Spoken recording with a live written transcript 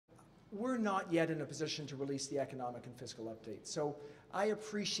We're not yet in a position to release the economic and fiscal update. So I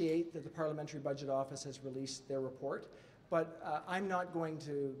appreciate that the Parliamentary Budget Office has released their report, but I'm not going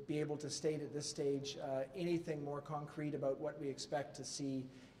to be able to state at this stage anything more concrete about what we expect to see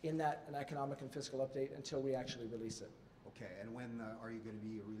in that an economic and fiscal update until we actually release it. Okay, and when are you going to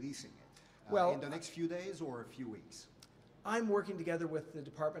be releasing it? Well, in the next few days or a few weeks? I'm working together with the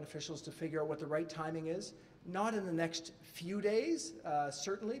department officials to figure out what the right timing is. Not in the next few days,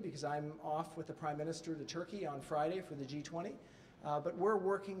 certainly, because I'm off with the Prime Minister to Turkey on Friday for the G20. But we're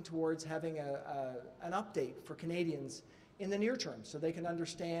working towards having an update for Canadians in the near term so they can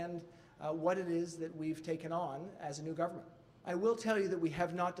understand what it is that we've taken on as a new government. I will tell you that we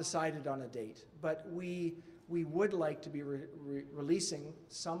have not decided on a date, but we would like to be releasing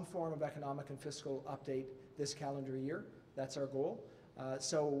some form of economic and fiscal update this calendar year. That's our goal.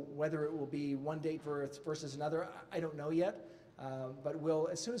 So whether it will be one date versus another, I don't know yet. But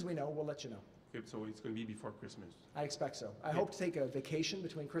as soon as we know, we'll let you know. Okay, so it's going to be before Christmas? I expect so. I hope to take a vacation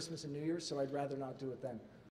between Christmas and New Year's, so I'd rather not do it then.